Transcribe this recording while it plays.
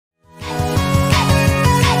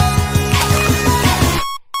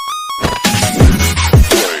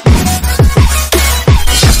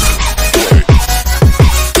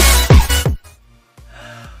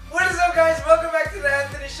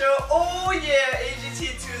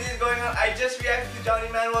Johnny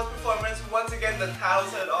Manuel's performance. Once again, the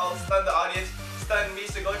towels had all stunned the audience, stunned me,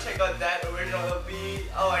 so go check out that original. It'll be,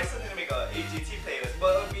 oh, I still need to make a AGT playlist,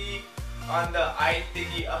 but it'll be on the I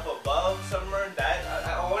thingy up above somewhere. That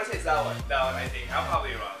I want to say it's that one I think. I'm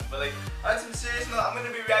probably wrong, but like on some serious note, I'm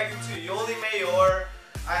gonna be reacting to Yoli Mayor.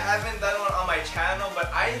 I haven't done one on my channel,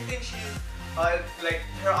 but I think she's like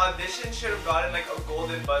her audition should have gotten like a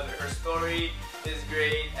golden buzzer. Her story is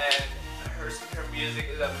great and her music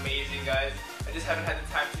is amazing, guys. I just haven't had the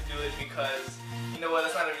time to do it because, you know what,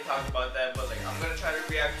 let's not even talk about that, but like I'm gonna try to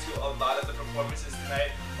react to a lot of the performances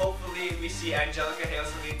tonight. Hopefully we see Angelica Hale,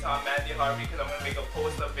 Celine Tom, Mandy Harvey, because I'm gonna make a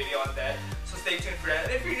post-up video on that. So stay tuned for that.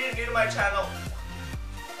 And if you're new to my channel,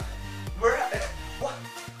 where have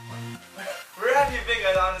you been,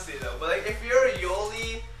 guys, honestly though? But like if you're a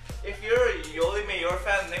Yoli Mayor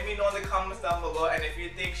fan, let me know in the comments down below, and if you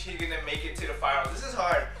think she's gonna make it to the finals. This is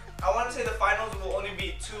hard. I want to say the finals will only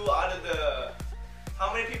be 2 out of the...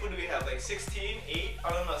 How many people do we have? Like 16? 8?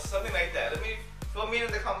 I don't know, something like that. Let me fill me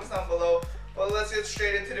in the comments down below. But let's get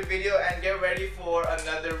straight into the video and get ready for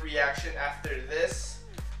another reaction after this.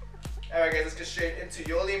 Alright guys, let's get straight into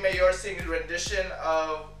Yoli Mayor singing Rendition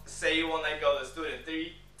of Say You Won't Let Go. Let's do it in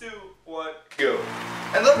 3, 2, 1, go.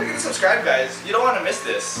 And don't forget to subscribe, guys. You don't want to miss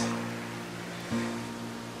this.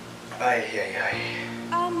 Ay, ay, ay.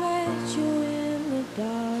 I met you in the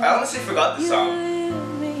dark. I honestly forgot the song.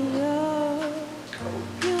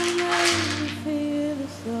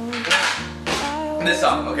 This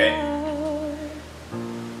song, okay.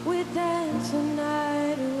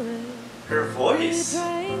 Her voice.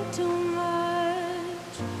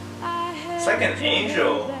 It's like an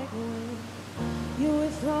angel. You were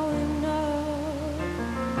throwing up,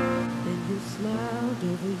 then you smiled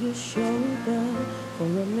over your shoulder. For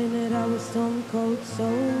a minute I was stone cold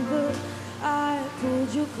sober. I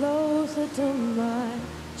pulled you closer to my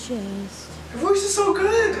chest. Her voice is so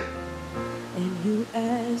good. And you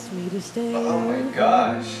asked me to stay. Oh my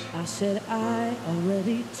gosh. I said I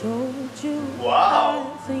already told you.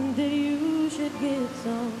 Wow. I think that you should get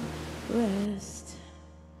some rest.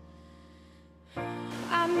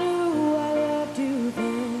 I knew I loved you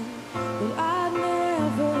then, but I'd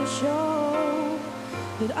never show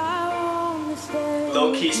that I understand.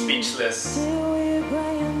 Low-key speechless. Till we're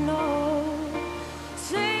growing old.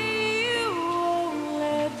 Say you won't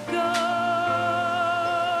let go.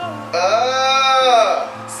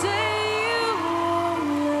 Say you won't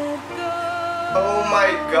let go. Oh my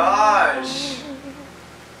gosh.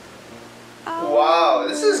 Wow,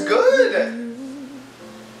 this is good.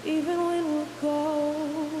 Even when we're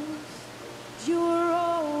ghosts, you were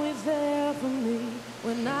always there for me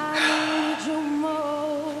when I need you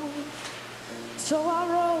most. So I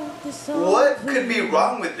wrote this song. What could be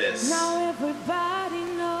wrong with this? Now everybody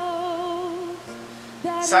knows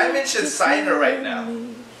that Simon should sign her right now.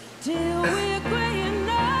 Till we're growing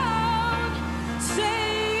old,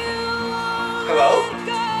 say you won't Hello? let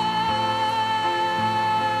go.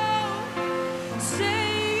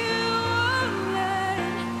 Say you won't let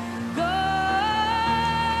go.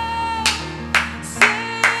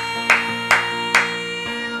 Say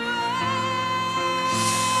you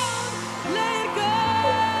won't let go.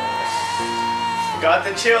 Got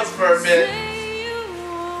the chills for a bit. Say you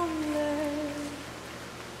won't let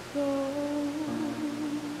go.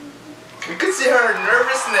 You could see her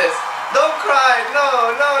nervousness. Don't cry.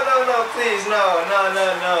 No, no, no, no, please. No, no,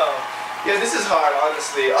 no, no. Yeah, this is hard,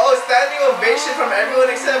 honestly. Oh, standing ovation from everyone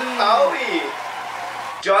except Howie.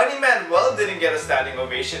 Johnny Manuel didn't get a standing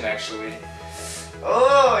ovation, actually.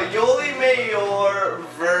 Oh, Yoli Mayor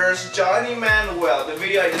versus Johnny Manuel, the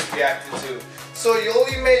video I just reacted to. So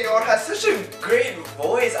Yoli Mayor has such a great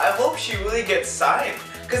voice. I hope she really gets signed.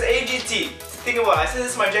 Because AGT, think about it, I said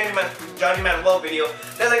this is my Johnny Manuel video.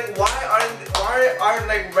 They're like, why aren't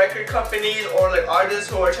like record companies or like artists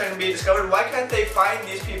who are trying to be discovered, why can't they find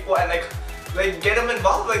these people and like get them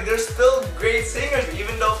involved? Like, they're still great singers,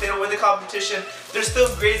 even though if they don't win the competition, they're still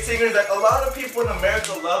great singers that a lot of people in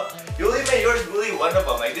America love. Yoli Mayor is really one of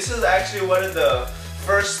them. Like, this is actually one of the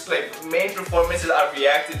first like main performances I've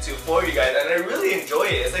reacted to for you guys, and I really enjoy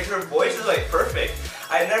it. It's like her voice is like perfect.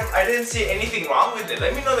 I didn't see anything wrong with it.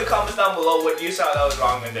 Let me know in the comments down below what you saw that was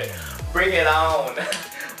wrong with it. Bring it on.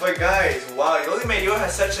 But guys, wow, Yoli Mayor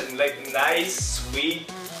has such a like nice,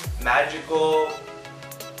 sweet, magical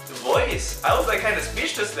voice. I was like kind of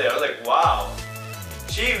speechless there. I was like, wow,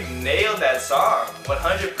 she nailed that song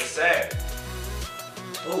 100%.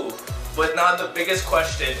 Ooh. But now the biggest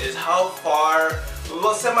question is how far,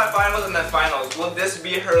 well, semifinals and then finals, will this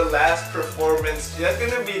be her last performance? That's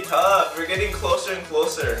gonna be tough. We're getting closer and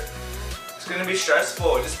closer. It's gonna be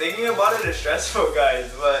stressful. Just thinking about it is stressful,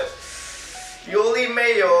 guys. But Yoli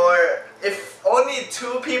Mayor. If only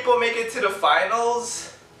 2 people make it to the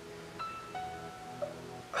finals.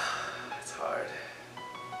 It's hard.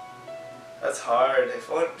 That's hard. If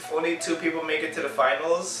only 2 people make it to the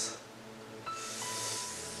finals.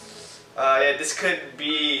 Yeah, this could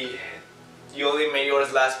be Yoli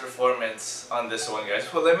Mayor's last performance on this one, guys.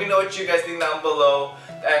 Well, let me know what you guys think down below,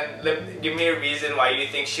 and give me a reason why you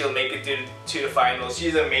think she'll make it to the finals.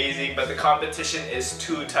 She's amazing, but the competition is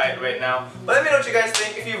too tight right now. But let me know what you guys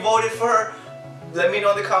think. If you voted for her, let me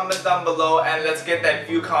know in the comments down below, and let's get that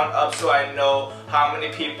view count up so I know how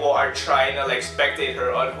many people are trying to like spectate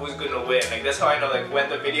her on who's gonna win. Like that's how I know like when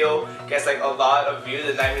the video gets like a lot of views,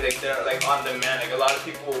 and that means like they're like on demand. Like a lot of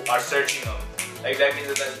people are searching them. Like that means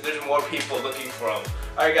that there's more people looking for them.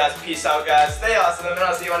 Alright guys, peace out guys. Stay awesome, and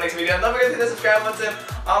I'll see you on the next video. And don't forget to hit the subscribe button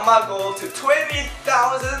on my goal to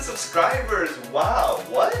 20,000 subscribers. Wow,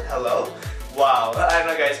 what? Hello? Wow. I don't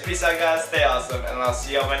know guys, peace out guys, stay awesome, and I'll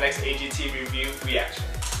see you on my next AGT review reaction.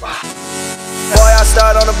 Wow. Boy, I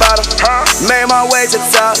start on the bottom, made my way to the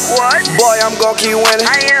top. What? Boy, I'm gon' keep winning.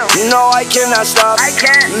 I am. No, I cannot stop. I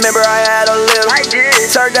can't. Remember I had a little. I did.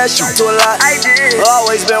 Turned that shit to a lot. I did.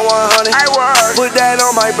 Always been 100. I was. Put that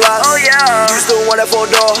on my block. Oh yeah. Used to want that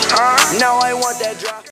 4-door. Now I want that drop.